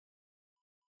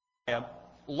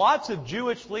Lots of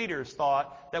Jewish leaders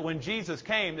thought that when Jesus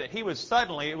came, that he was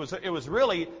suddenly, it was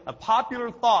really a popular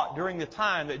thought during the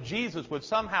time that Jesus would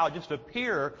somehow just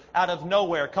appear out of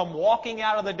nowhere, come walking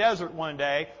out of the desert one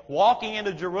day, walking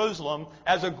into Jerusalem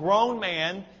as a grown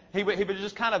man. He would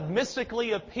just kind of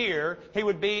mystically appear. He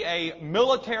would be a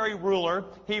military ruler.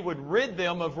 He would rid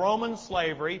them of Roman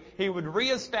slavery. He would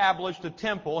reestablish the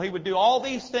temple. He would do all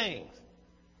these things.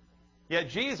 Yet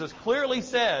Jesus clearly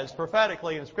says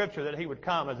prophetically in Scripture that He would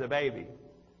come as a baby.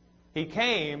 He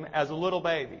came as a little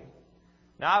baby.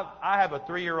 Now, I have a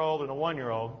 3-year-old and a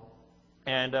 1-year-old,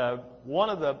 and one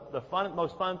of the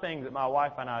most fun things that my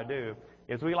wife and I do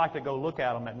is we like to go look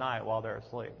at them at night while they're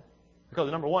asleep.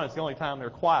 Because, number one, it's the only time they're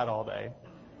quiet all day.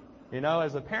 You know,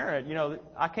 as a parent,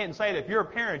 I can't say that if you're a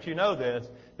parent, you know this,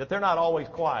 that they're not always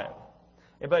quiet.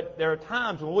 But there are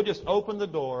times when we'll just open the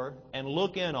door and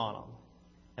look in on them.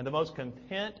 And the most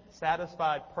content,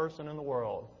 satisfied person in the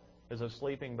world is a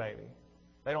sleeping baby.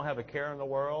 They don't have a care in the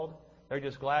world. They're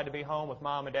just glad to be home with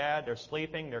mom and dad. They're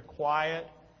sleeping. They're quiet.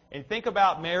 And think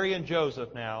about Mary and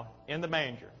Joseph now in the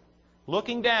manger,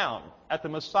 looking down at the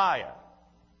Messiah,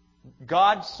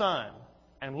 God's Son,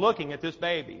 and looking at this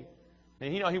baby.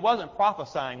 And he wasn't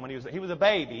prophesying when he was a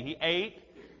baby. He ate,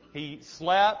 he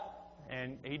slept,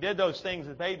 and he did those things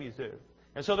that babies do.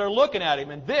 And so they're looking at him,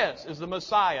 and this is the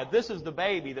Messiah. This is the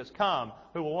baby that's come,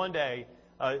 who will one day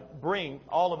bring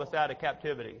all of us out of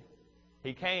captivity.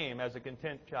 He came as a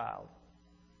content child.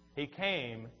 He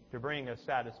came to bring us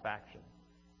satisfaction.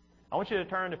 I want you to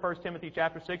turn to 1 Timothy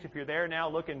chapter 6. If you're there now,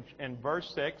 look in verse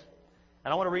 6.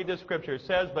 And I want to read this scripture. It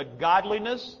says, "But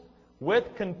godliness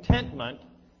with contentment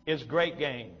is great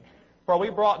gain. For we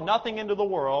brought nothing into the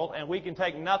world, and we can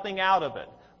take nothing out of it.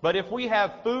 But if we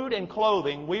have food and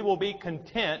clothing, we will be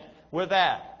content with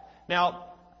that." Now,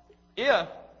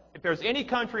 if there's any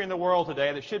country in the world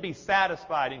today that should be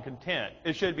satisfied and content,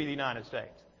 it should be the United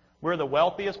States. We're the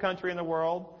wealthiest country in the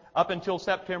world. Up until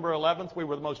September 11th, we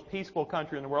were the most peaceful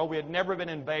country in the world. We had never been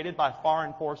invaded by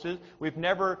foreign forces. We've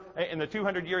never, in the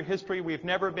 200-year history, we've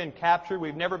never been captured.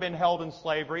 We've never been held in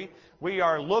slavery. We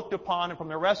are looked upon from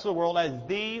the rest of the world as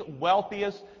the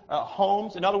wealthiest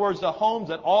homes. In other words, the homes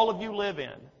that all of you live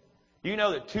in. Do you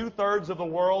know that 2/3 of the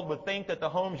world would think that the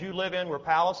homes you live in were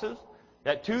palaces?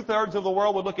 That 2/3 of the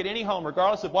world would look at any home,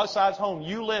 regardless of what size home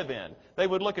you live in. They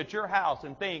would look at your house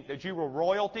and think that you were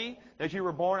royalty, that you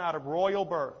were born out of royal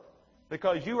birth.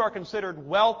 Because you are considered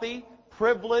wealthy,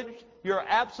 privileged, you're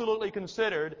absolutely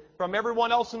considered from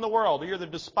everyone else in the world. You're either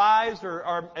despised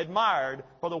or admired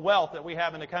for the wealth that we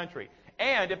have in the country.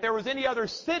 And if there was any other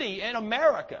city in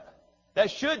America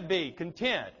that should be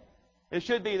content, it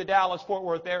should be the Dallas-Fort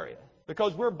Worth area.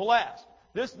 Because we're blessed.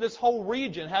 This whole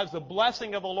region has the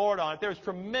blessing of the Lord on it. There's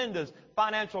tremendous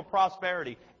financial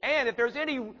prosperity. And if there's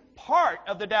any part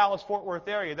of the Dallas-Fort Worth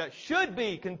area that should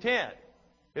be content,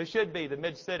 it should be the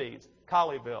mid-cities,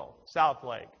 Colleyville,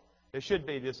 Southlake. It should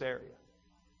be this area.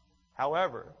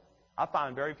 However, I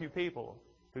find very few people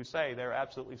who say they're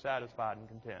absolutely satisfied and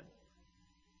content.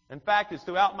 In fact, it's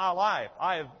throughout my life,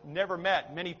 I have never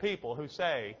met many people who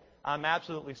say, "I'm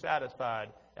absolutely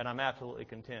satisfied and I'm absolutely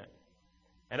content."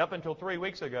 And up until 3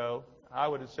 weeks ago, I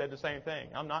would have said the same thing.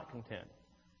 I'm not content.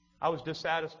 I was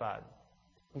dissatisfied.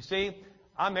 You see,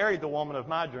 I married the woman of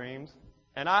my dreams,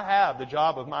 and I have the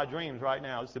job of my dreams right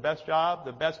now. It's the best job,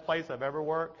 the best place I've ever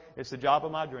worked. It's the job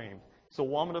of my dreams. It's the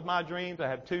woman of my dreams. I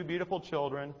have 2 beautiful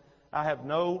children. I have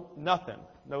nothing,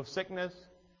 no sickness,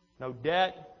 no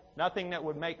debt, nothing that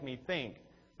would make me think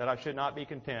that I should not be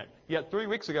content. Yet 3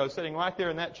 weeks ago, sitting right there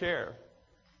in that chair,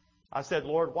 I said,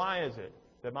 "Lord, why is it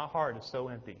that my heart is so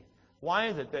empty? Why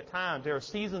is it that there are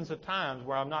seasons of times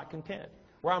where I'm not content,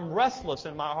 where I'm restless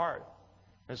in my heart?"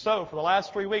 And so for the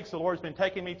last 3 weeks, the Lord's been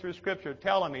taking me through Scripture,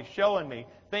 telling me, showing me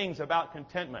things about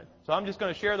contentment. So I'm just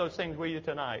going to share those things with you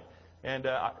tonight, and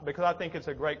because I think it's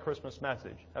a great Christmas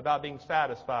message about being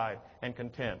satisfied and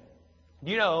content.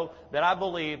 Do you know that I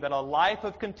believe that a life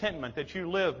of contentment that you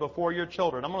live before your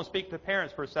children? I'm going to speak to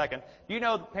parents for a second. Do you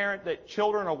know, parent, that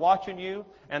children are watching you,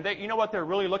 and you know what they're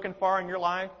really looking for in your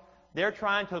life? They're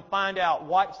trying to find out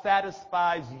what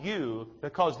satisfies you,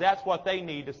 because that's what they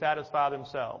need to satisfy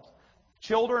themselves.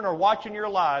 Children are watching your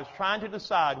lives, trying to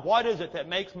decide, what is it that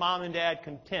makes mom and dad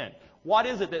content? What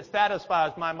is it that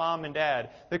satisfies my mom and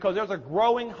dad? Because there's a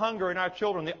growing hunger in our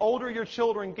children. The older your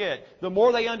children get, the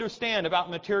more they understand about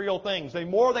material things. The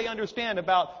more they understand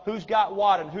about who's got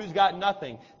what and who's got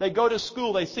nothing. They go to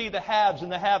school, they see the haves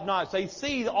and the have-nots. They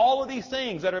see all of these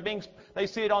things that are they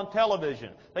see it on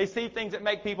television. They see things that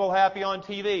make people happy on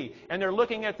TV. And they're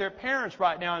looking at their parents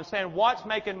right now and saying, what's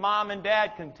making mom and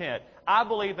dad content? I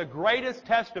believe the greatest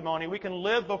testimony we can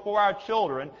live before our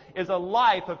children is a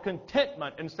life of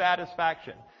contentment and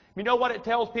satisfaction. You know what it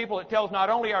tells people? It tells not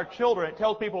only our children, it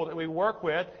tells people that we work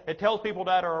with, it tells people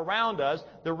that are around us.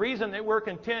 The reason that we're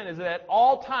content is that at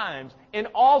all times, in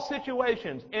all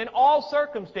situations, in all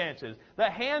circumstances, the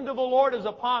hand of the Lord is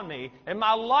upon me, and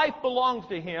my life belongs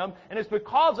to Him, and it's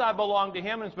because I belong to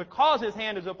Him, and it's because His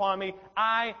hand is upon me,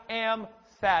 I am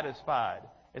satisfied.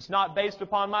 It's not based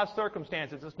upon my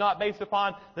circumstances. It's not based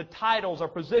upon the titles or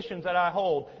positions that I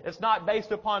hold. It's not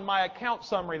based upon my account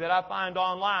summary that I find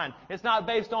online. It's not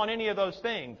based on any of those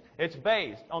things. It's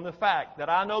based on the fact that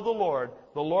I know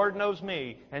the Lord knows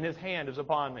me, and His hand is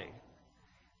upon me.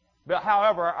 But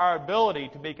however, our ability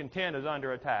to be content is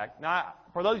under attack. Now,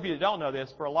 for those of you that don't know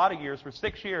this, for a lot of years, for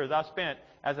 6 years, I spent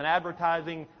as in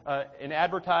advertising,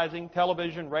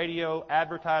 television, radio,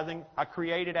 advertising. I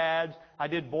created ads. I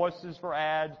did voices for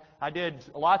ads. I did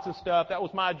lots of stuff. That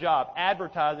was my job.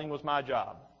 Advertising was my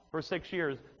job for 6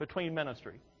 years between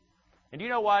ministry. And you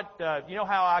know what? You know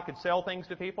how I could sell things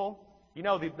to people? You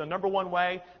know the number one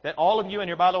way that all of you in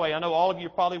here, by the way, I know all of you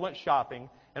probably went shopping,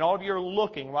 and all of you are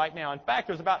looking right now. In fact,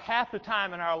 there's about half the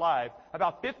time in our life,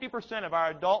 about 50% of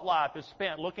our adult life is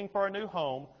spent looking for a new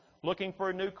home, looking for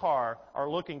a new car,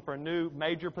 or looking for new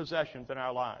major possessions in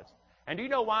our lives. And do you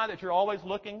know why that you're always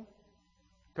looking?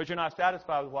 Because you're not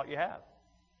satisfied with what you have.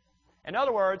 In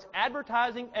other words,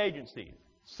 advertising agencies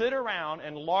sit around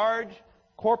in large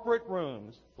corporate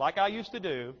rooms, like I used to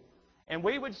do, and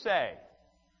we would say,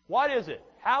 what is it?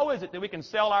 How is it that we can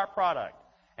sell our product?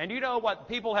 And you know what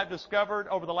people have discovered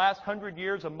over the last 100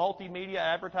 years of multimedia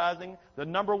advertising? The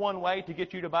number one way to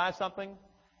get you to buy something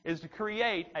is to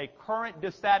create a current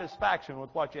dissatisfaction with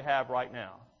what you have right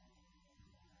now.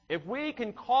 If we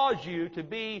can cause you to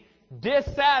be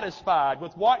dissatisfied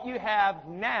with what you have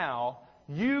now,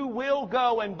 you will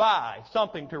go and buy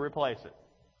something to replace it.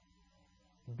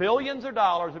 Billions of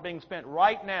dollars are being spent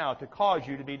right now to cause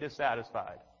you to be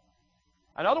dissatisfied.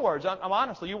 In other words, I'm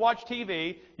honestly, you watch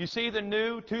TV, you see the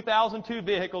new 2002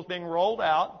 vehicles being rolled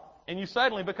out, and you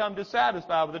suddenly become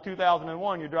dissatisfied with the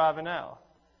 2001 you're driving now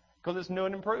because it's new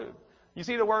and improved. You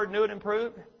see the word new and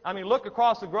improved? I mean, look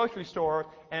across the grocery store,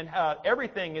 and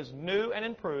everything is new and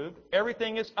improved.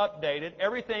 Everything is updated.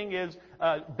 Everything is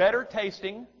better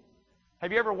tasting.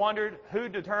 Have you ever wondered who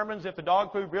determines if the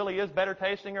dog food really is better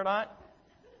tasting or not?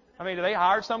 I mean, do they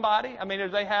hire somebody? I mean, do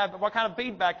they have, what kind of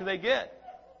feedback do they get?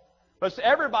 But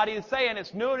everybody is saying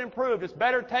it's new and improved, it's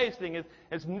better tasting,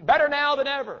 it's better now than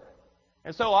ever.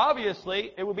 And so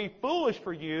obviously, it would be foolish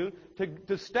for you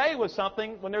to stay with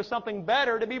something when there's something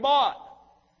better to be bought.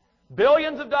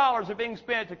 Billions of dollars are being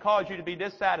spent to cause you to be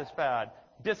dissatisfied,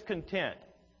 discontent,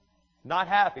 not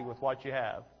happy with what you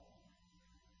have.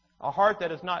 A heart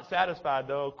that is not satisfied,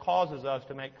 though, causes us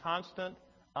to make constant,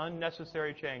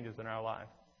 unnecessary changes in our life.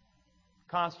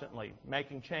 Constantly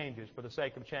making changes for the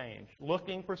sake of change,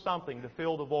 looking for something to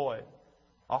fill the void.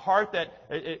 A heart that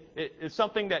is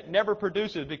something that never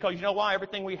produces, because you know why?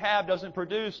 Everything we have doesn't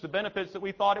produce the benefits that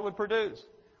we thought it would produce.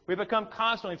 We become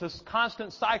constantly, it's this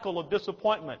constant cycle of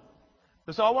disappointment.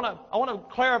 And so I want to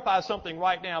clarify something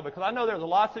right now, because I know there's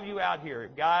lots of you out here,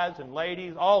 guys and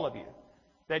ladies, all of you,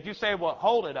 that you say, well,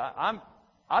 hold it, I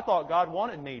thought God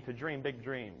wanted me to dream big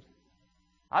dreams.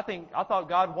 I thought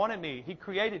God wanted me. He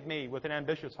created me with an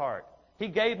ambitious heart. He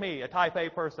gave me a type A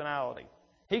personality.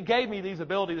 He gave me these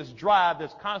abilities, this drive,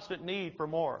 this constant need for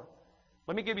more.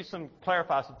 Let me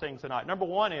clarify some things tonight. Number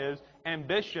one is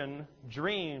ambition,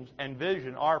 dreams, and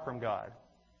vision are from God.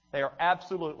 They are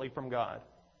absolutely from God.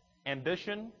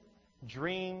 Ambition,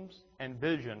 dreams, and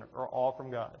vision are all from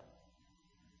God.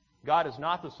 God is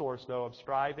not the source, though, of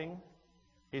striving.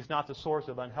 He's not the source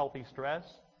of unhealthy stress.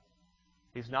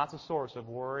 He's not the source of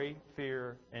worry,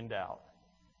 fear, and doubt.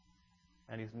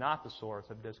 And He's not the source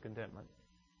of discontentment.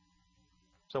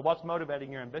 So what's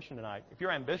motivating your ambition tonight? If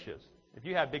you're ambitious, if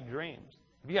you have big dreams,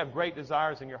 if you have great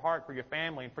desires in your heart for your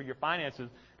family and for your finances,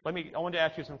 I want to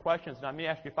ask you some questions. Now, let me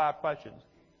ask you 5 questions.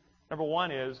 Number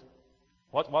one is,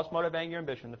 what's motivating your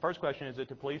ambition? The first question, is it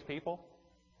to please people?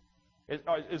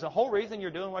 Is the whole reason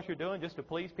you're doing what you're doing just to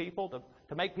please people,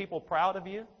 to make people proud of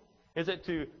you? Is it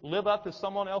to live up to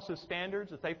someone else's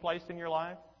standards that they placed in your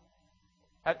life?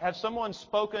 Have someone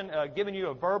given you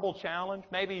a verbal challenge,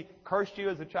 maybe cursed you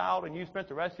as a child, and you spent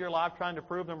the rest of your life trying to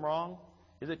prove them wrong?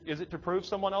 Is it to prove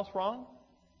someone else wrong?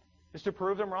 Is to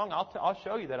prove them wrong? I'll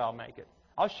show you that I'll make it.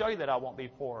 I'll show you that I won't be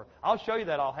poor. I'll show you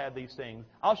that I'll have these things.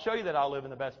 I'll show you that I'll live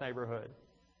in the best neighborhood.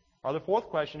 Or the fourth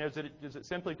question is it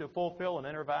simply to fulfill an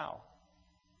inner vow?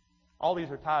 All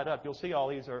these are tied up. You'll see all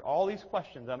these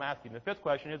questions I'm asking. The fifth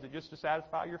question, is it just to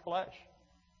satisfy your flesh?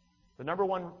 The number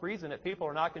one reason that people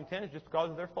are not content is just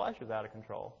because their flesh is out of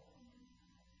control.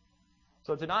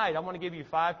 So tonight, I'm going to give you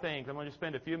 5 things. I'm going to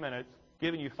spend a few minutes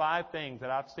giving you 5 things that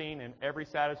I've seen in every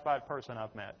satisfied person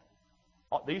I've met.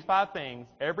 These 5 things,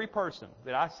 every person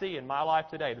that I see in my life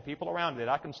today, the people around me that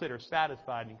I consider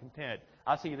satisfied and content,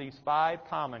 I see these 5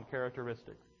 common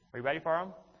characteristics. Are you ready for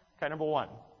them? Okay, number 1.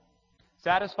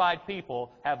 Satisfied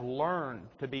people have learned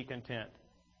to be content.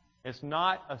 It's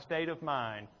not a state of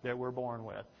mind that we're born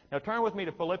with. Now turn with me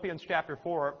to Philippians chapter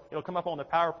 4. It'll come up on the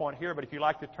PowerPoint here, but if you'd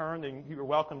like to turn, then you're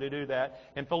welcome to do that.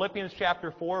 In Philippians chapter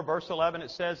 4, verse 11,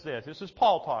 it says this. This is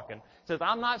Paul talking. It says,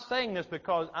 I'm not saying this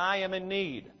because I am in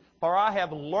need, for I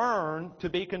have learned to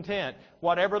be content,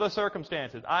 whatever the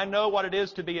circumstances. I know what it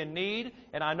is to be in need,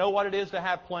 and I know what it is to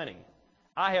have plenty.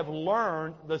 I have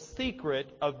learned the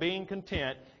secret of being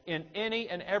content in any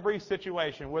and every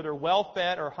situation, whether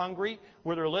well-fed or hungry,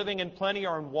 whether living in plenty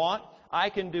or in want. I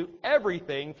can do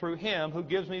everything through Him who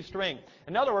gives me strength.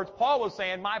 In other words, Paul was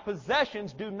saying, my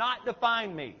possessions do not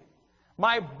define me.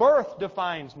 My birth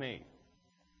defines me.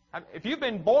 If you've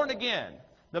been born again,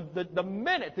 the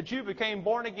minute that you became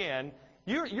born again,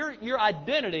 your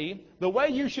identity, the way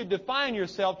you should define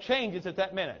yourself changes at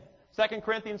that minute. 2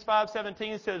 Corinthians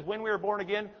 5:17 says, when we are born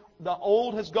again, the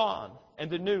old has gone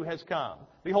and the new has come.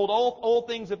 Behold, old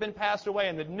things have been passed away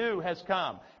and the new has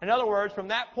come. In other words, from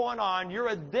that point on, your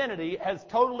identity has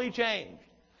totally changed.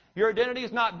 Your identity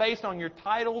is not based on your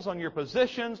titles, on your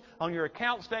positions, on your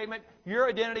account statement. Your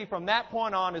identity from that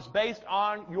point on is based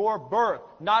on your birth,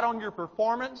 not on your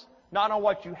performance, not on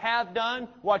what you have done,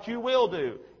 what you will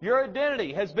do. Your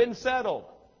identity has been settled.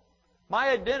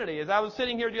 My identity, as I was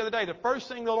sitting here the other day, the first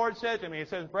thing the Lord said to me, He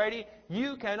says, Brady,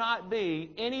 you cannot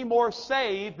be any more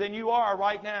saved than you are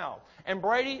right now. And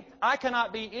Brady, I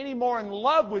cannot be any more in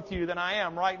love with you than I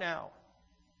am right now.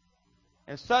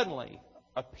 And suddenly,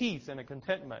 a peace and a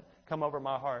contentment come over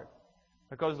my heart.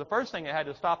 Because the first thing that had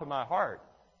to stop in my heart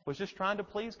was just trying to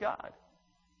please God,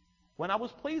 when I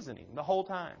was pleasing Him the whole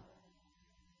time.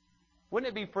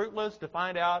 Wouldn't it be fruitless to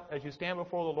find out as you stand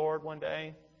before the Lord one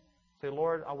day, say,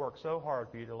 Lord, I worked so hard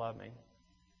for you to love me.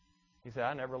 He said,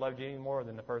 I never loved you any more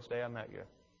than the first day I met you.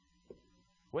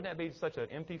 Wouldn't that be such an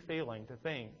empty feeling to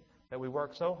think that we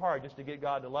work so hard just to get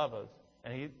God to love us?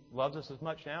 And He loves us as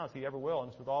much now as He ever will, and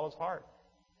it's with all His heart.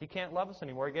 He can't love us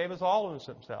anymore. He gave us all of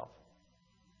Himself.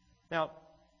 Now,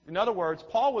 in other words,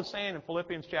 Paul was saying in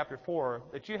Philippians chapter 4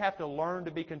 that you have to learn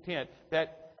to be content.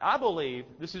 That I believe,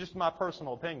 this is just my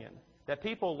personal opinion, that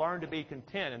people learn to be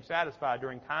content and satisfied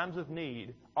during times of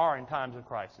need or in times of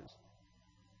crisis.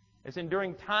 It's in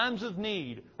during times of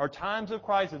need or times of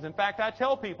crisis. In fact, I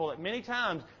tell people that many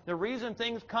times the reason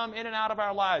things come in and out of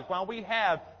our lives, while we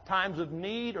have times of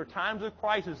need or times of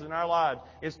crisis in our lives,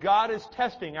 is God is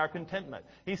testing our contentment.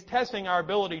 He's testing our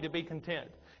ability to be content.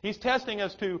 He's testing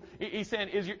us to, He's saying,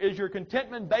 is your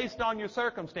contentment based on your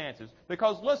circumstances?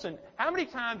 Because listen, how many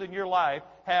times in your life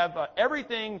have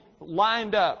everything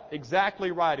lined up exactly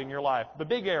right in your life? The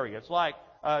big areas, like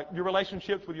your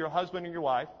relationships with your husband and your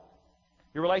wife,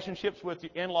 your relationships with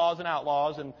your in-laws and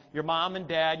outlaws, and your mom and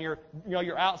dad, and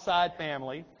your outside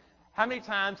family. How many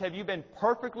times have you been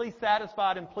perfectly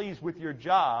satisfied and pleased with your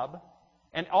job,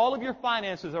 and all of your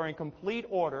finances are in complete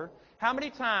order? How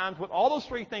many times, with all those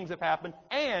 3 things have happened,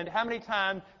 and how many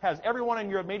times has everyone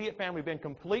in your immediate family been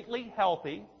completely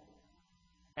healthy?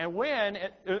 And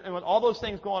and with all those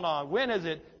things going on, when is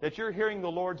it that you're hearing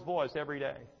the Lord's voice every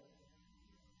day?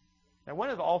 Now, when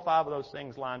have all 5 of those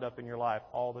things lined up in your life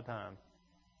all the time?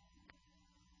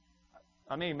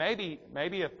 I mean,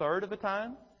 maybe a third of the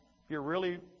time, if you're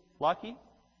really lucky,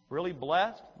 really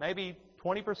blessed, maybe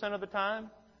 20% of the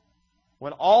time.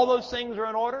 When all those things are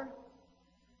in order,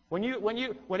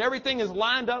 when everything is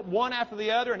lined up one after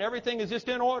the other and everything is just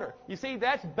in order. You see,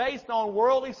 that's based on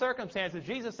worldly circumstances.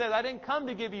 Jesus said, I didn't come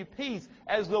to give you peace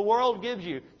as the world gives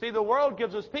you. See, the world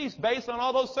gives us peace based on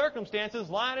all those circumstances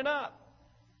lining up.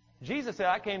 Jesus said,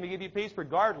 I came to give you peace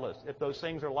regardless if those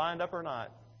things are lined up or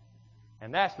not.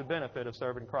 And that's the benefit of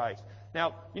serving Christ.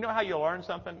 Now, you know how you learn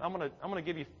something? I'm going to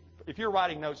give you, if you're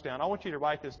writing notes down, I want you to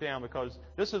write this down because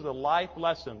this is a life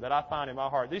lesson that I find in my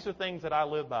heart. These are things that I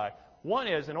live by. One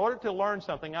is, in order to learn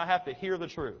something, I have to hear the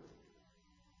truth.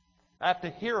 I have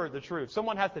to hear the truth.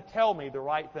 Someone has to tell me the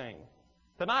right thing.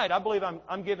 Tonight, I believe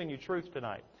I'm giving you truth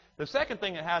tonight. The second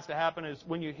thing that has to happen is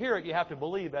when you hear it, you have to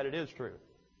believe that it is true.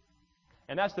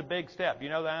 And that's the big step. You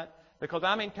know that? Because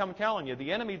I'm telling you,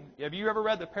 the enemy, have you ever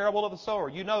read the parable of the sower?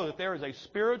 You know that there is a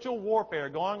spiritual warfare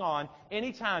going on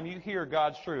anytime you hear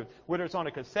God's truth. Whether it's on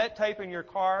a cassette tape in your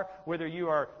car, whether you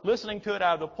are listening to it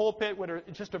out of the pulpit, whether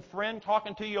it's just a friend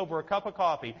talking to you over a cup of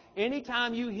coffee.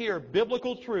 Anytime you hear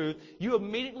biblical truth, you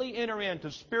immediately enter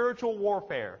into spiritual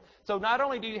warfare. So not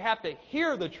only do you have to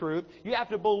hear the truth, you have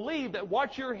to believe that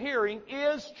what you're hearing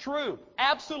is truth.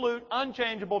 Absolute,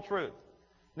 unchangeable truth.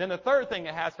 Then the third thing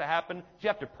that has to happen is you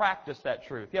have to practice that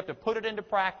truth. You have to put it into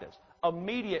practice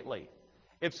immediately.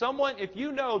 If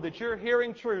you know that you're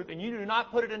hearing truth and you do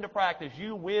not put it into practice,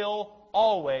 you will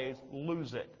always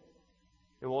lose it.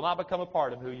 It will not become a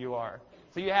part of who you are.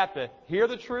 So you have to hear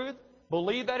the truth,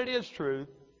 believe that it is truth,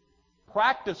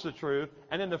 practice the truth,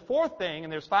 and then the fourth thing,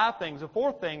 and there's 5 things, the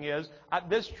fourth thing is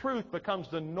this truth becomes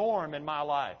the norm in my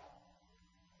life.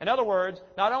 In other words,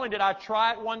 not only did I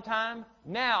try it one time,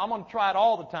 now I'm going to try it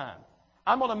all the time.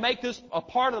 I'm going to make this a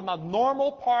part of my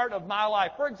normal part of my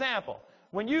life. For example,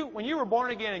 when you were born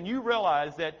again and you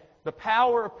realized that the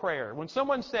power of prayer, when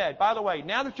someone said, by the way,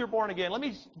 now that you're born again, let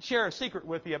me share a secret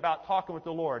with you about talking with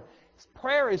the Lord.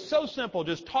 Prayer is so simple,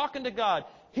 just talking to God,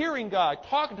 hearing God,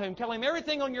 talking to Him, telling Him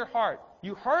everything on your heart.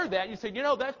 You heard that, you said,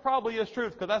 that probably is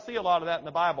truth because I see a lot of that in the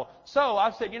Bible. So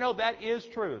I said, that is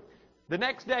truth. The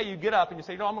next day you get up and you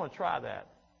say, I'm going to try that.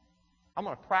 I'm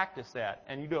going to practice that.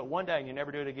 And you do it one day and you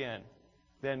never do it again.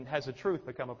 Then has the truth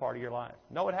become a part of your life?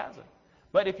 No, it hasn't.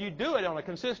 But if you do it on a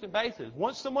consistent basis,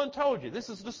 once someone told you, this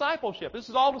is discipleship. This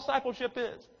is all discipleship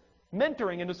is.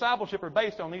 Mentoring and discipleship are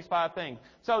based on these 5 things.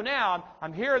 So now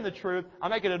I'm hearing the truth. I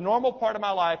make it a normal part of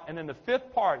my life. And then the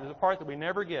 5th part is the part that we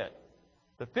never get.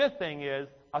 The 5th thing is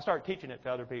I start teaching it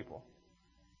to other people.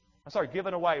 I start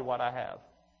giving away what I have.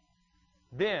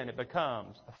 Then it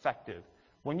becomes effective.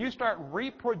 When you start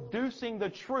reproducing the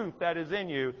truth that is in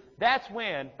you, that's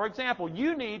when, for example,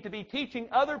 you need to be teaching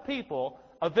other people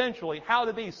eventually how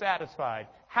to be satisfied,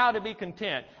 how to be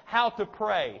content, how to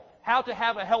pray, how to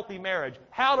have a healthy marriage,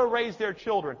 how to raise their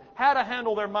children, how to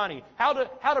handle their money, how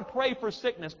to pray for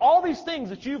sickness. All these things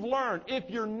that you've learned, if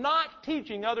you're not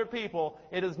teaching other people,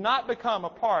 it has not become a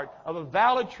part of a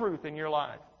valid truth in your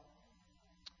life.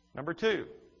 Number 2.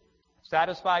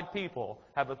 Satisfied people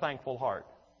have a thankful heart.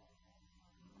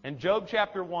 In Job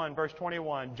chapter 1, verse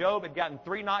 21, Job had gotten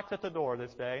 3 knocks at the door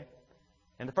this day.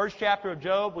 In the first chapter of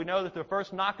Job, we know that the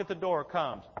first knock at the door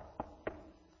comes.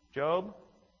 Job,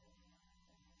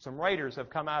 some raiders have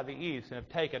come out of the east and have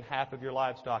taken half of your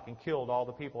livestock and killed all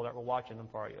the people that were watching them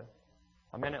for you.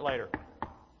 A minute later,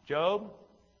 Job,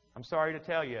 I'm sorry to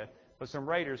tell you, but some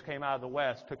raiders came out of the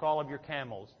west, took all of your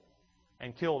camels,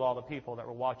 and killed all the people that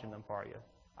were watching them for you.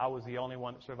 I was the only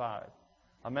one that survived.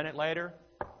 A minute later,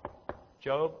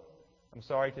 Job, I'm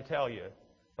sorry to tell you,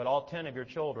 but all 10 of your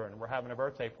children were having a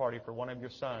birthday party for one of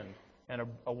your sons, and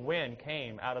a wind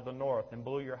came out of the north and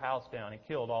blew your house down and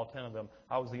killed all 10 of them.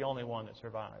 I was the only one that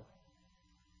survived.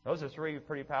 Those are 3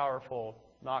 pretty powerful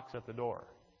knocks at the door.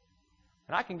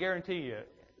 And I can guarantee you,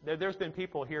 there's been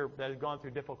people here that have gone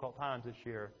through difficult times this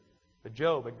year, but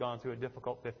Job had gone through a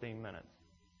difficult 15 minutes,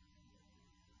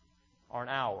 or an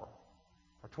hour,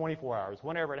 or 24 hours,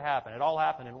 whenever it happened. It all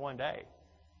happened in one day,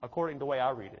 according to the way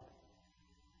I read it.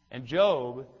 And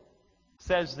Job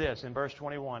says this in verse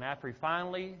 21. After he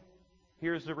finally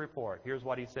hears the report, here's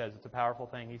what he says. It's a powerful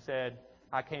thing. He said,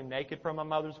 I came naked from my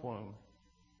mother's womb,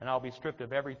 and I'll be stripped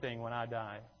of everything when I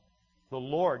die. The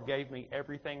Lord gave me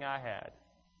everything I had,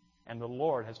 and the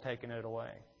Lord has taken it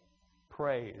away.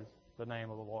 Praise the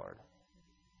name of the Lord.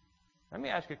 Let me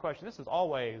ask you a question. This has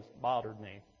always bothered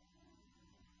me.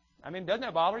 Doesn't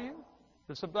that bother you?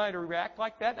 For somebody to react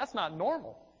like that? That's not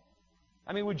normal.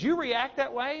 Would you react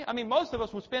that way? Most of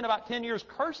us would spend about 10 years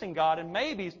cursing God and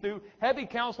maybe through heavy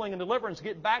counseling and deliverance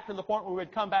get back to the point where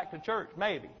we'd come back to church.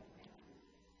 Maybe.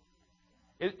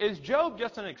 Is Job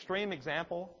just an extreme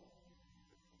example?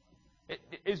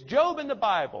 Is Job in the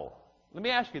Bible? Let me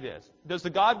ask you this. Does the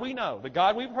God we know, the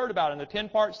God we've heard about in the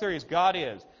 10-part series, God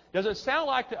is, does it sound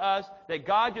like to us that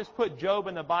God just put Job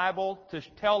in the Bible to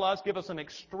tell us, give us an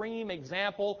extreme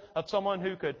example of someone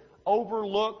who could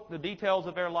overlook the details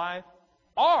of their life?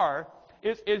 Or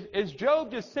is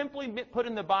Job just simply put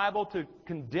in the Bible to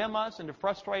condemn us and to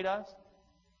frustrate us?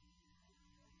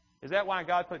 Is that why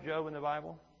God put Job in the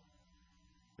Bible?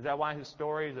 Is that why his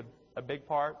story is a big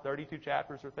part, 32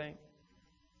 chapters or things?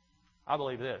 I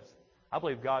believe this. I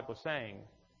believe God was saying,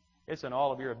 it's in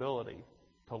all of your ability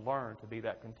to learn to be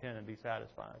that content and be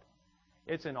satisfied.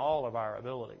 It's in all of our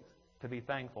abilities to be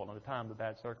thankful in the time of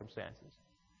bad circumstances.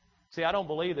 See, I don't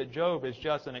believe that Job is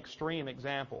just an extreme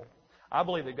example. I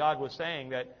believe that God was saying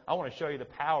that I want to show you the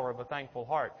power of a thankful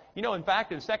heart. You know, in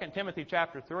fact, in 2 Timothy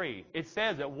chapter 3, it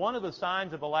says that one of the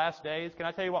signs of the last days, can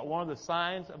I tell you what one of the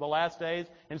signs of the last days?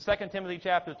 In 2 Timothy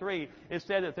chapter 3, it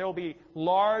said that there will be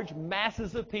large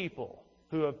masses of people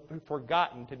who have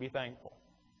forgotten to be thankful.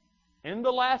 In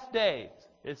the last days,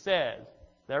 it says,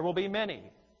 there will be many,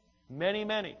 many,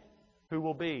 many who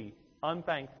will be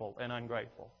unthankful and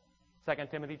ungrateful. 2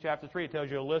 Timothy chapter 3 tells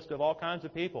you a list of all kinds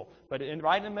of people. But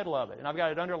right in the middle of it, and I've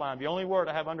got it underlined, the only word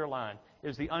I have underlined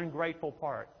is the ungrateful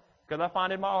part. Because I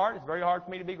find in my heart it's very hard for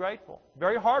me to be grateful.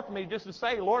 Very hard for me just to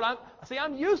say, Lord,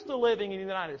 I'm used to living in the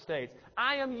United States.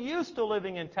 I am used to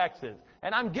living in Texas.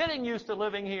 And I'm getting used to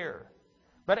living here.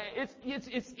 But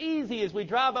it's easy as we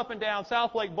drive up and down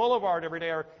South Lake Boulevard every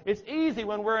day. Or it's easy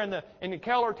when we're in the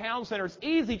Keller Town Center. It's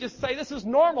easy just to say, this is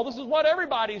normal. This is what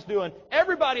everybody's doing.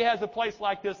 Everybody has a place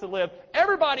like this to live.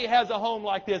 Everybody has a home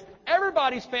like this.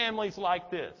 Everybody's family's like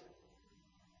this.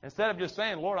 Instead of just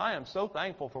saying, Lord, I am so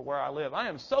thankful for where I live. I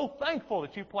am so thankful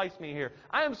that you placed me here.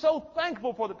 I am so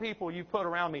thankful for the people you put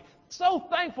around me. So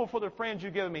thankful for the friends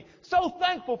you've given me. So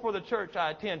thankful for the church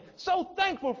I attend. So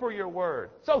thankful for your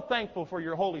word. So thankful for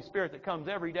your Holy Spirit that comes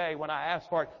every day when I ask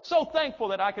for it. So thankful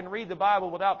that I can read the Bible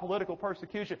without political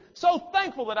persecution. So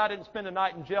thankful that I didn't spend the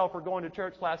night in jail for going to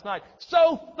church last night.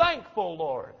 So thankful,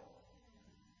 Lord.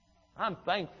 I'm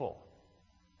thankful.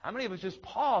 How many of us just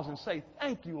pause and say,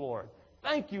 thank you, Lord?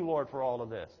 Thank you, Lord, for all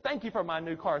of this. Thank you for my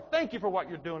new car. Thank you for what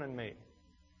you're doing in me.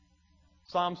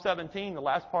 Psalm 17, the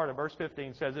last part of verse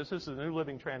 15 says this. This is the New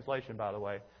Living Translation, by the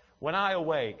way. When I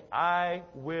awake, I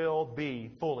will be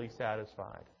fully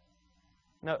satisfied.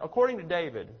 Now, according to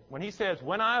David, when he says,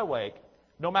 when I awake,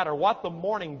 no matter what the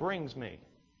morning brings me,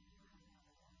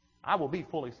 I will be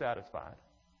fully satisfied.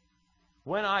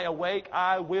 When I awake,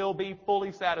 I will be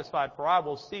fully satisfied, for I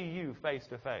will see you face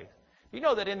to face. You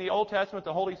know that in the Old Testament,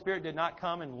 the Holy Spirit did not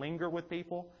come and linger with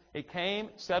people. It came,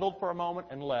 settled for a moment,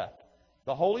 and left.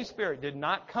 The Holy Spirit did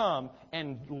not come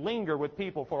and linger with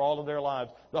people for all of their lives.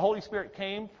 The Holy Spirit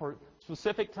came for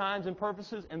specific times and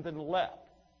purposes and then left.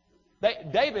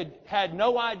 David had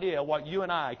no idea what you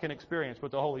and I can experience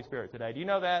with the Holy Spirit today. Do you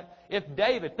know that? If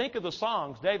David, think of the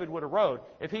songs David would have wrote,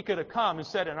 if he could have come and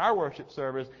said in our worship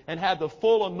service and had the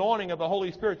full anointing of the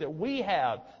Holy Spirit that we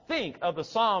have, think of the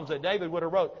psalms that David would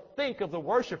have wrote. Think of the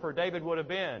worshiper David would have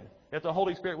been if the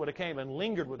Holy Spirit would have came and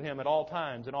lingered with him at all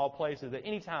times, in all places, at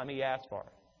any time he asked for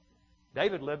it.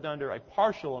 David lived under a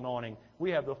partial anointing.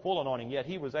 We have the full anointing. Yet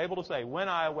he was able to say, when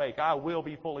I awake, I will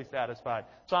be fully satisfied.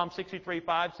 Psalm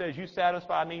 63:5 says, you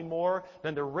satisfy me more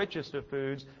than the richest of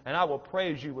foods, and I will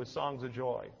praise you with songs of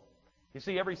joy. You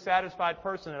see, every satisfied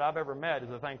person that I've ever met is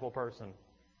a thankful person.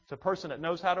 It's a person that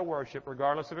knows how to worship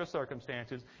regardless of their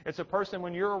circumstances. It's a person,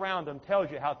 when you're around them, tells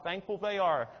you how thankful they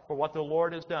are for what the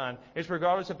Lord has done. It's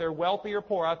regardless if they're wealthy or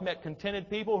poor. I've met contented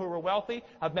people who were wealthy.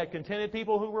 I've met contented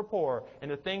people who were poor. And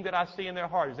the thing that I see in their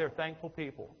heart is they're thankful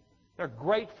people. They're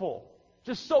grateful.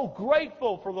 Just so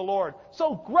grateful for the Lord.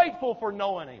 So grateful for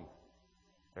knowing Him.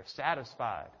 They're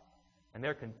satisfied. And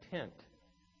they're content.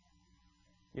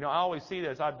 You know, I always see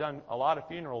this. I've done a lot of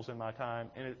funerals in my time.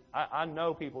 And I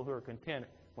know people who are content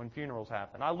when funerals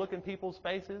happen. I look in people's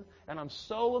faces, and I'm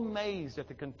so amazed at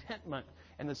the contentment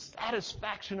and the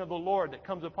satisfaction of the Lord that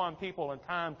comes upon people in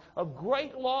times of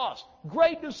great loss,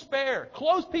 great despair.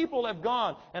 Close people have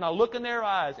gone, and I look in their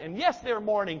eyes, and yes, they're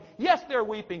mourning. Yes, they're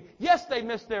weeping. Yes, they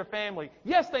miss their family.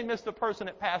 Yes, they miss the person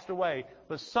that passed away.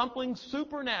 But something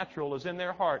supernatural is in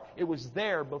their heart. It was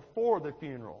there before the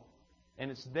funeral, and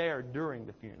it's there during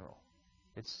the funeral.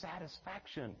 It's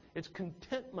satisfaction. It's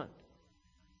contentment.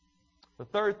 The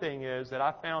third thing is that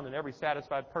I found in every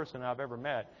satisfied person I've ever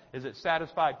met is that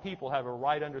satisfied people have a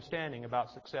right understanding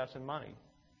about success and money.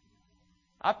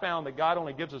 I found that God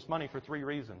only gives us money for 3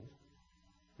 reasons.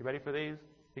 You ready for these?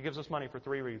 He gives us money for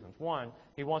 3 reasons. 1,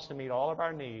 He wants to meet all of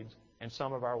our needs and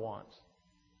some of our wants.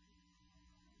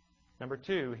 Number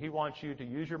 2, He wants you to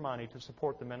use your money to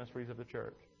support the ministries of the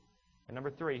church. And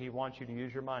number 3, He wants you to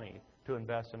use your money to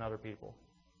invest in other people.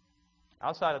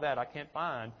 Outside of that, I can't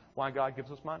find why God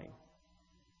gives us money.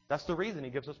 That's the reason He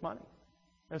gives us money.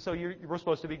 And so we're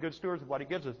supposed to be good stewards of what He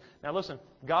gives us. Now listen,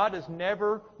 God is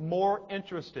never more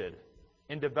interested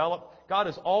in God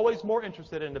is always more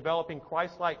interested in developing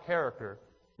Christ-like character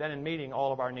than in meeting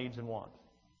all of our needs and wants.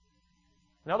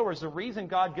 In other words, the reason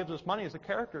God gives us money is a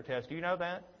character test. Do you know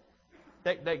that?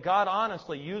 That God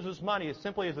honestly uses money as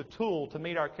simply as a tool to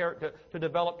meet our character, to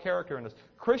develop character in us.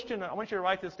 Christian, I want you to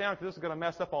write this down because this is going to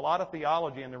mess up a lot of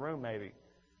theology in the room maybe.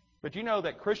 But you know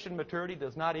that Christian maturity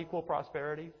does not equal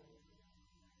prosperity?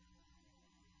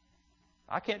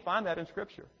 I can't find that in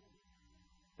Scripture.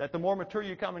 That the more mature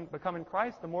you become in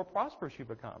Christ, the more prosperous you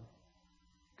become.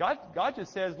 God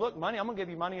just says, look, money, I'm going to give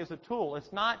you money as a tool.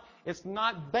 It's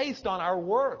not based on our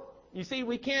worth. You see,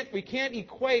 we can't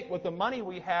equate what the money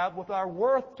we have with our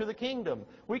worth to the kingdom.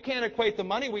 We can't equate the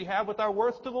money we have with our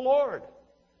worth to the Lord.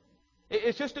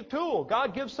 It's just a tool.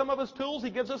 God gives some of us tools. He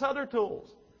gives us other tools.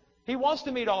 He wants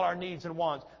to meet all our needs and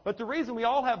wants. But the reason we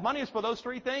all have money is for those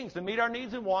three things: to meet our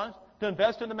needs and wants, to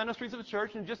invest in the ministries of the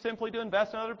church, and just simply to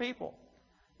invest in other people.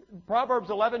 Proverbs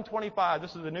 11:25,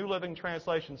 this is the New Living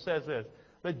Translation, says this: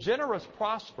 the generous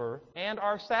prosper and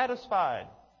are satisfied.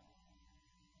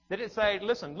 Did it say,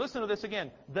 listen to this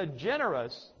again, the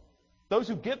generous, those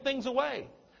who give things away.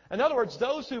 In other words,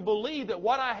 those who believe that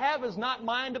what I have is not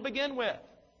mine to begin with.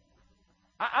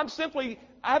 I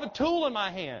have a tool in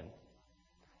my hand.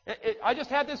 I just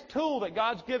have this tool that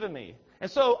God's given me.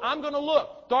 And so I'm going to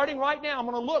look, starting right now, I'm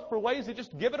going to look for ways to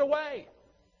just give it away.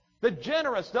 The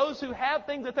generous, those who have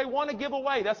things that they want to give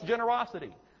away, that's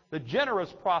generosity. The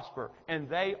generous prosper, and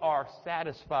they are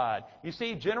satisfied. You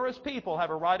see, generous people have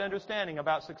a right understanding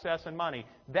about success and money.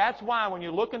 That's why when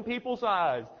you look in people's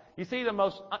eyes, you see the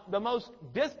most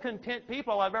discontent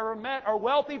people I've ever met are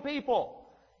wealthy people.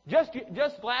 Just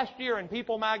last year in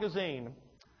People magazine,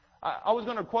 I was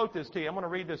going to quote this to you. I'm going to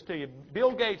read this to you.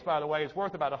 Bill Gates, by the way, is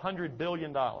worth about $100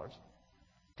 billion.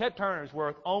 Ted Turner's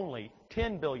worth only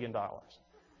 $10 billion.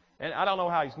 And I don't know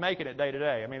how he's making it day to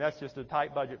day. I mean, that's just a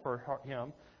tight budget for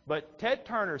him. But Ted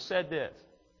Turner said this.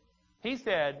 He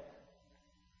said,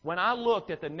 when I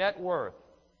looked at the net worth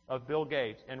of Bill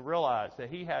Gates and realized that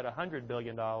he had $100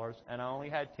 billion and I only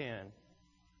had 10,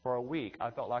 for a week, I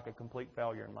felt like a complete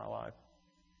failure in my life.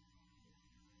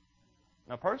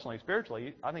 Now, personally,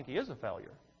 spiritually, I think he is a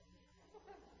failure.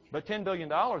 But $10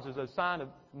 billion is a sign of,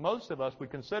 most of us would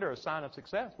consider a sign of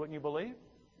success, wouldn't you believe?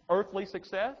 Earthly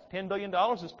success. $10 billion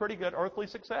is pretty good earthly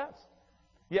success.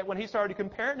 Yet when he started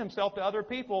comparing himself to other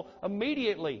people,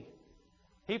 immediately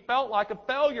he felt like a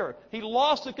failure. He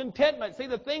lost the contentment. See,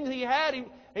 the things he had,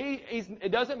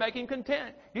 it doesn't make him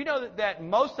content. You know that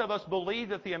most of us believe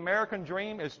that the American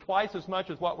dream is twice as much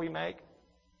as what we make?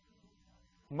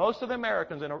 Most of the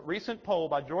Americans, in a recent poll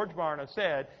by George Barna,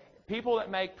 said people that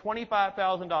make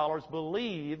 $25,000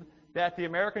 believe that the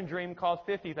American dream costs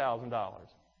 $50,000.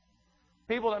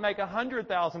 People that make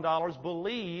 $100,000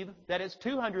 believe that it's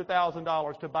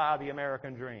 $200,000 to buy the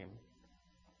American dream.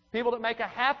 People that make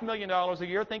 $500,000 a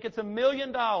year think it's $1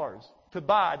 million to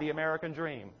buy the American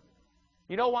dream.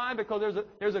 You know why? Because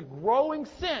there's a growing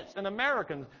sense in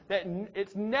Americans that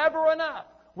it's never enough.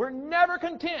 We're never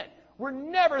content. We're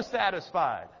never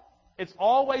satisfied. It's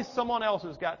always someone else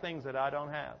who's got things that I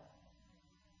don't have.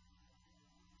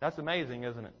 That's amazing,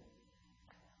 isn't it?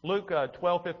 Luke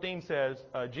 12:15 says,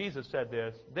 Jesus said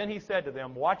this. Then he said to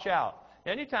them, watch out.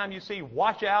 Anytime you see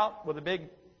watch out with a big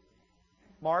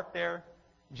mark there,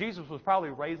 Jesus was probably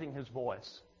raising his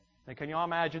voice. And can you all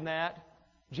imagine that?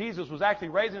 Jesus was actually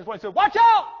raising his voice and said, watch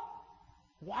out!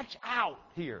 Watch out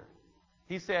here.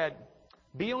 He said,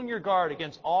 be on your guard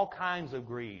against all kinds of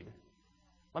greed.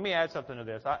 Let me add something to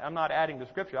this. I'm not adding to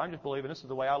Scripture. I'm just believing this is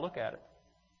the way I look at it.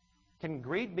 Can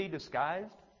greed be disguised?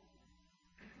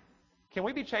 Can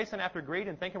we be chasing after greed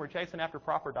and thinking we're chasing after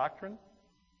proper doctrine?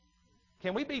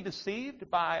 Can we be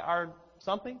deceived by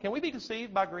something? Can we be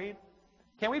deceived by greed?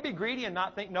 Can we be greedy and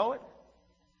not know it?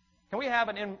 Can we have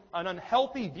an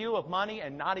unhealthy view of money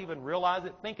and not even realize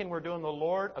it, thinking we're doing the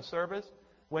Lord a service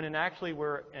when actually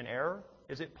we're in error?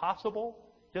 Is it possible,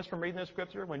 just from reading this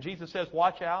Scripture, when Jesus says,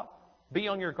 watch out, be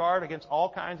on your guard against all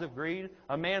kinds of greed?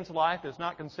 A man's life does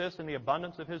not consist in the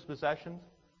abundance of his possessions.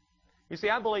 You see,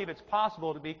 I believe it's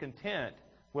possible to be content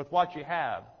with what you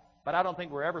have, but I don't think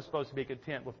we're ever supposed to be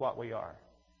content with what we are.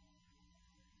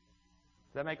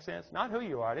 Does that make sense? Not who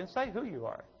you are. I didn't say who you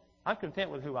are. I'm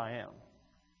content with who I am,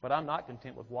 but I'm not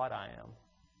content with what I am.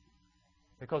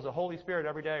 Because the Holy Spirit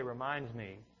every day reminds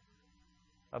me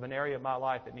of an area of my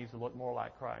life that needs to look more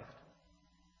like Christ.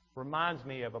 Reminds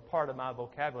me of a part of my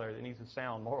vocabulary that needs to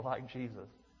sound more like Jesus.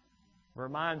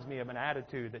 Reminds me of an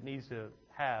attitude that needs to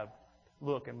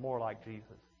look and more like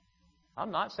Jesus. I'm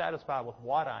not satisfied with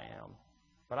what I am,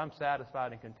 but I'm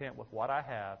satisfied and content with what I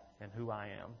have and who I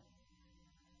am.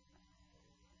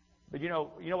 But you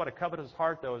know what? A covetous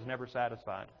heart, though, is never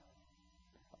satisfied.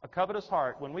 A covetous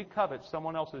heart, when we covet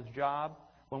someone else's job,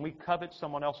 when we covet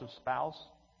someone else's spouse,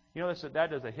 you know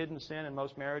that is a hidden sin in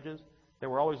most marriages. That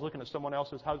we're always looking at someone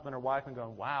else's husband or wife and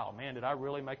going, wow, man, did I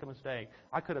really make a mistake?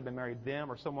 I could have been married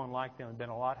them or someone like them and been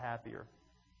a lot happier.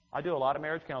 I do a lot of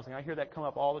marriage counseling. I hear that come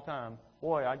up all the time.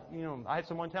 Boy, I had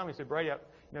someone tell me, said, Brady,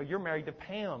 you're married to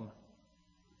Pam.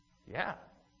 Yeah,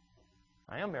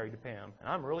 I am married to Pam, and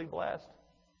I'm really blessed.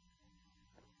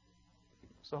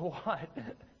 So what?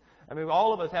 I mean,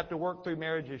 all of us have to work through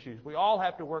marriage issues. We all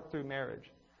have to work through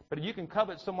marriage. But you can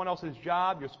covet someone else's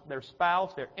job, their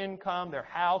spouse, their income, their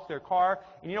house, their car.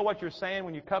 And you know what you're saying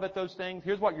when you covet those things?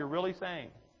 Here's what you're really saying.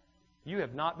 You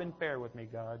have not been fair with me,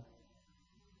 God.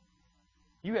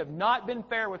 You have not been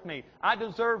fair with me. I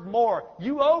deserve more.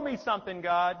 You owe me something,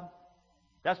 God.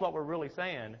 That's what we're really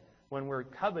saying when we're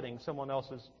coveting someone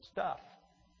else's stuff.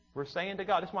 We're saying to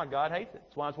God, that's why God hates it.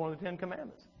 That's why it's one of the 10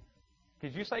 Commandments.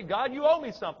 Because you say, God, you owe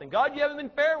me something. God, you haven't been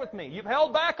fair with me. You've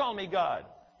held back on me, God.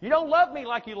 You don't love me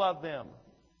like you love them.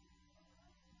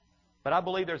 But I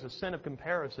believe there's a sin of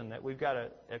comparison that we've got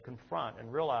to confront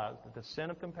and realize that the sin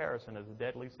of comparison is a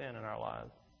deadly sin in our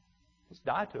lives. Just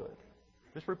die to it.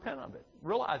 Just repent of it.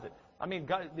 Realize it. I mean,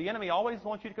 God, the enemy always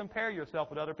wants you to compare yourself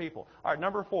with other people. All right,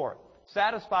 number 4.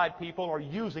 Satisfied people are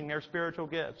using their spiritual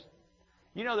gifts.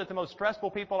 You know that the most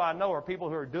stressful people I know are people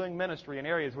who are doing ministry in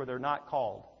areas where they're not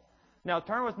called. Now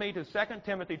turn with me to 2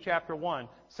 Timothy chapter 1.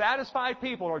 Satisfied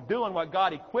people are doing what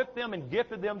God equipped them and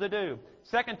gifted them to do.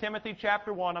 2 Timothy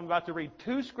chapter 1, I'm about to read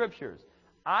 2 scriptures.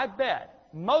 I bet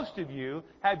most of you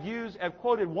have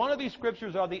quoted one of these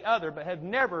scriptures or the other, but have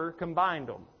never combined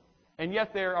them. And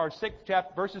yet there are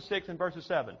verses 6 and verses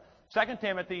 7. 2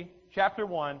 Timothy chapter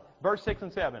 1, verse 6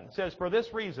 and 7 says, For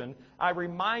this reason I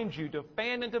remind you to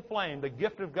fan into flame the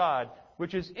gift of God,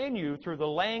 which is in you through the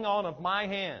laying on of my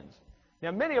hands. Now,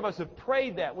 many of us have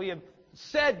prayed that. We have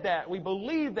said that. We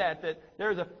believe that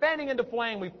there's a fanning into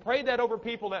flame. We've prayed that over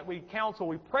people that we counsel.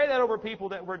 We pray that over people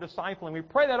that we're discipling. We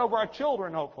pray that over our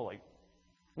children, hopefully.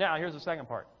 Now, here's the second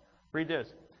part. Read this.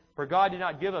 For God did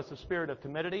not give us a spirit of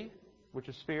timidity, which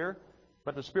is fear,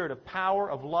 but the spirit of power,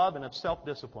 of love, and of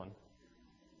self-discipline.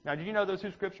 Now, did you know those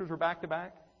 2 scriptures were back to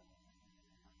back?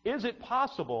 Is it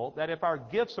possible that if our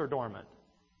gifts are dormant,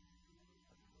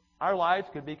 our lives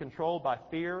could be controlled by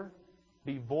fear,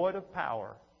 be void of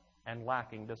power, and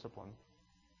lacking discipline?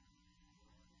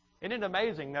 Isn't it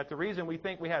amazing that the reason we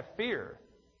think we have fear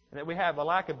and that we have a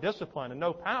lack of discipline and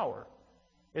no power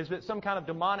is that some kind of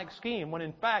demonic scheme, when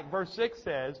in fact verse 6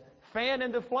 says, fan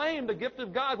into flame the gift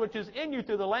of God which is in you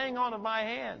through the laying on of my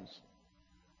hands.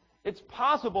 It's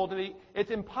impossible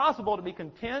to be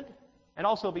content and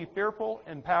also be fearful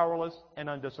and powerless and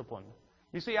undisciplined.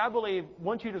 You see, I believe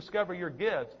once you discover your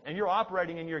gifts and you're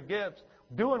operating in your gifts,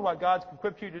 doing what God's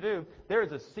equipped you to do, there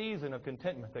is a season of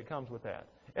contentment that comes with that.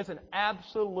 It's an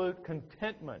absolute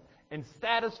contentment and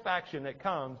satisfaction that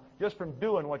comes just from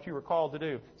doing what you were called to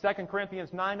do. 2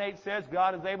 Corinthians 9:8 says,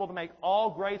 God is able to make all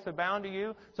grace abound to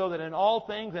you, so that in all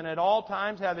things and at all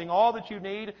times, having all that you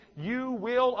need, you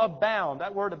will abound.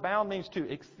 That word abound means to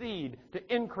exceed,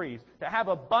 to increase, to have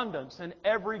abundance in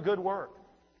every good work.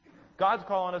 God's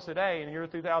calling us today in the year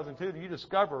 2002 that you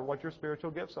discover what your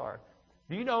spiritual gifts are.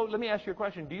 Do you know, let me ask you a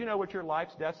question. Do you know what your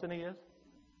life's destiny is?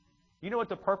 Do you know what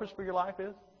the purpose for your life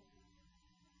is?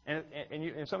 And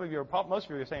some of you, most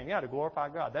of you are saying, yeah, to glorify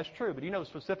God. That's true. But do you know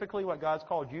specifically what God's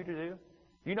called you to do?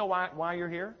 Do you know why you're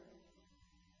here?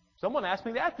 Someone asked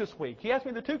me that this week. He asked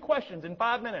me the 2 questions in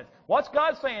 5 minutes. What's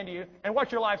God saying to you, and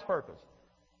what's your life's purpose?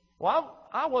 Well,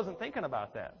 I wasn't thinking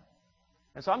about that.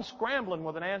 And so I'm scrambling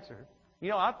with an answer. You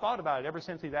know, I've thought about it ever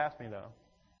since he's asked me, though.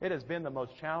 It has been the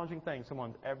most challenging thing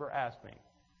someone's ever asked me.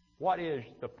 What is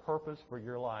the purpose for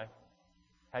your life?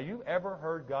 Have you ever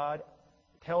heard God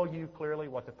tell you clearly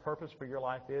what the purpose for your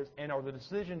life is? And are the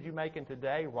decisions you're making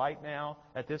today, right now,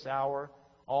 at this hour,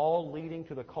 all leading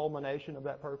to the culmination of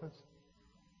that purpose?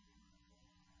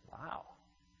 Wow.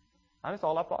 That's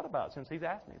all I've thought about since he's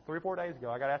asked me. 3 or 4 days ago,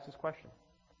 I got asked this question.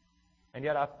 And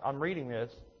yet I'm reading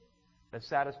this, that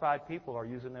satisfied people are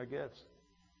using their gifts.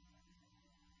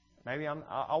 Maybe I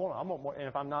want more, and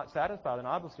if I'm not satisfied, then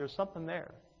obviously there's something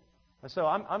there. And so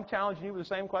I'm challenging you with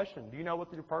the same question. Do you know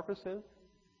what your purpose is?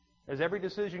 Is every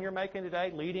decision you're making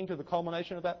today leading to the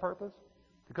culmination of that purpose?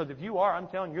 Because if you are, I'm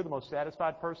telling you, you're the most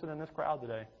satisfied person in this crowd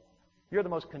today. You're the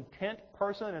most content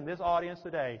person in this audience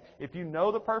today if you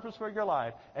know the purpose for your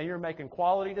life and you're making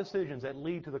quality decisions that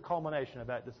lead to the culmination of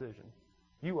that decision.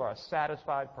 You are a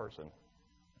satisfied person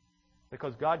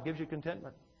because God gives you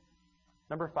contentment.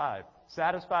 Number 5,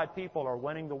 satisfied people are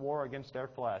winning the war against their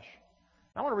flesh.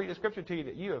 I want to read a scripture to you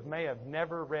that you may have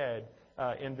never read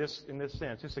in this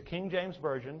sense. It's the King James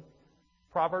Version,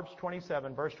 Proverbs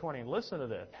 27, verse 20. Listen to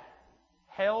this.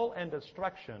 Hell and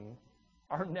destruction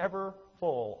are never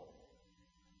full.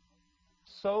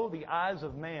 So the eyes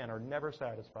of man are never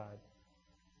satisfied.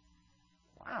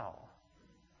 Wow.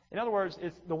 In other words,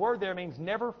 the word there means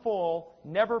never full,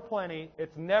 never plenty,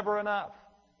 it's never enough.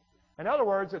 In other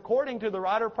words, according to the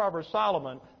writer of Proverbs,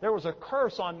 Solomon, there was a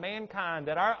curse on mankind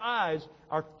that our eyes,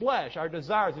 our flesh, our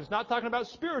desires, he's not talking about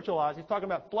spiritual eyes, he's talking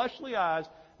about fleshly eyes,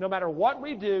 no matter what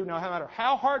we do, no matter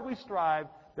how hard we strive,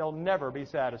 they'll never be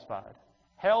satisfied.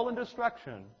 Hell and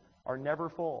destruction are never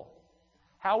full.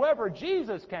 However,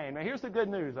 Jesus came. Now, here's the good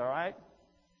news, all right?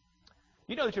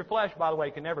 You know that your flesh, by the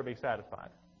way, can never be satisfied.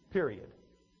 Period.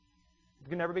 It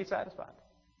can never be satisfied.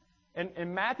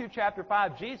 In Matthew chapter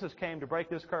 5, Jesus came to break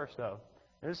this curse, though.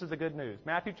 And this is the good news.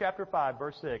 Matthew chapter 5,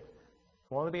 verse 6,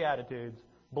 one of the Beatitudes.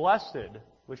 Blessed,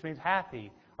 which means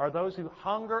happy, are those who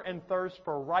hunger and thirst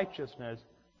for righteousness,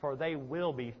 for they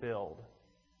will be filled.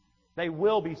 They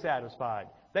will be satisfied.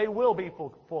 They will be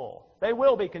full. They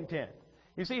will be content.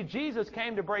 You see, Jesus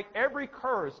came to break every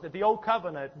curse that the old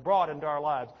covenant brought into our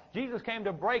lives. Jesus came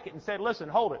to break it and said, listen,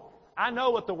 hold it. I know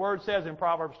what the Word says in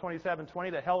Proverbs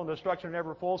 27:20, that hell and destruction are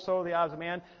never full, so are the eyes of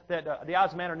man, that the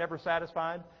eyes of man are never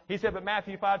satisfied. He said, but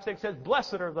Matthew 5:6 says,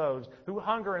 blessed are those who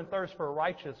hunger and thirst for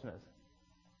righteousness.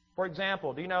 For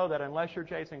example, do you know that unless you're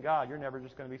chasing God, you're never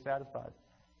just going to be satisfied?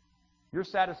 Your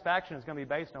satisfaction is going to be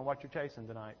based on what you're chasing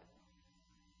tonight.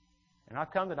 And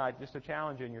I've come tonight just to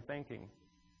challenge you in your thinking.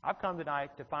 I've come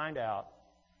tonight to find out.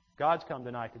 God's come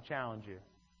tonight to challenge you.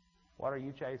 What are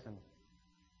you chasing?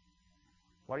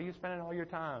 What are you spending all your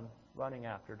time running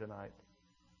after tonight?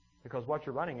 Because what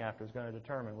you're running after is going to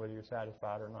determine whether you're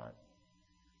satisfied or not.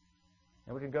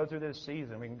 And we can go through this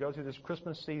season, we can go through this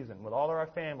Christmas season with all of our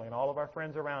family and all of our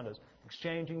friends around us,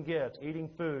 exchanging gifts, eating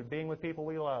food, being with people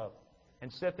we love,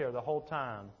 and sit there the whole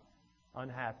time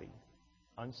unhappy,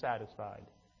 unsatisfied,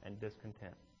 and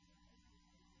discontent.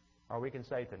 Or we can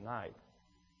say tonight,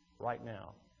 right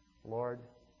now, Lord,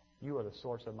 you are the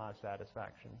source of my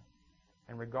satisfaction.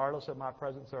 And regardless of my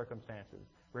present circumstances,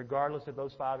 regardless if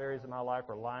those 5 areas of my life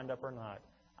are lined up or not,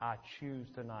 I choose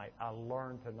tonight. I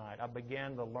learn tonight. I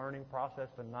began the learning process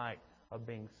tonight of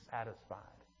being satisfied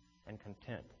and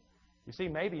content. You see,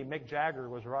 maybe Mick Jagger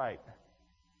was right.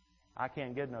 I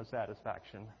can't get no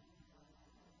satisfaction.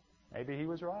 Maybe he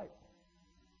was right.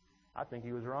 I think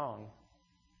he was wrong.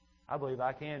 I believe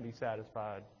I can be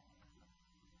satisfied.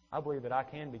 I believe that I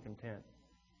can be content.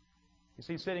 You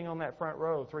see, sitting on that front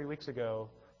row 3 weeks ago,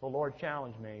 the Lord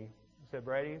challenged me. He said,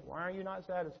 Brady, why are you not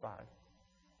satisfied?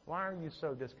 Why are you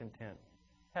so discontent?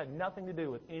 It had nothing to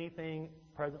do with anything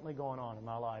presently going on in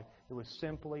my life. It was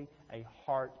simply a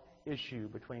heart issue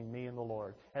between me and the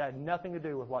Lord. It had nothing to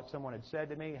do with what someone had said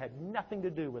to me. It had nothing to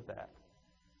do with that.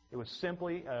 It was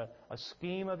simply a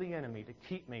scheme of the enemy to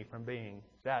keep me from being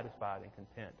satisfied and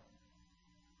content.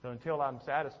 So until I'm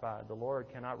satisfied, the Lord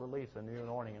cannot release a new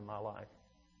anointing in my life.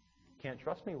 He can't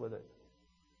trust me with it.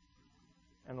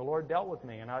 And the Lord dealt with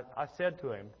me, and I said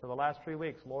to Him for the last 3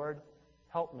 weeks, Lord,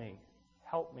 help me,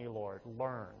 Lord,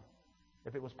 learn.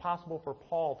 If it was possible for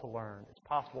Paul to learn, it's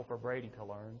possible for Brady to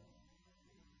learn.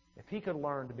 If he could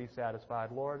learn to be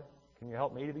satisfied, Lord, can you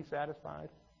help me to be satisfied?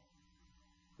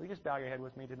 Will you just bow your head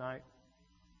with me tonight?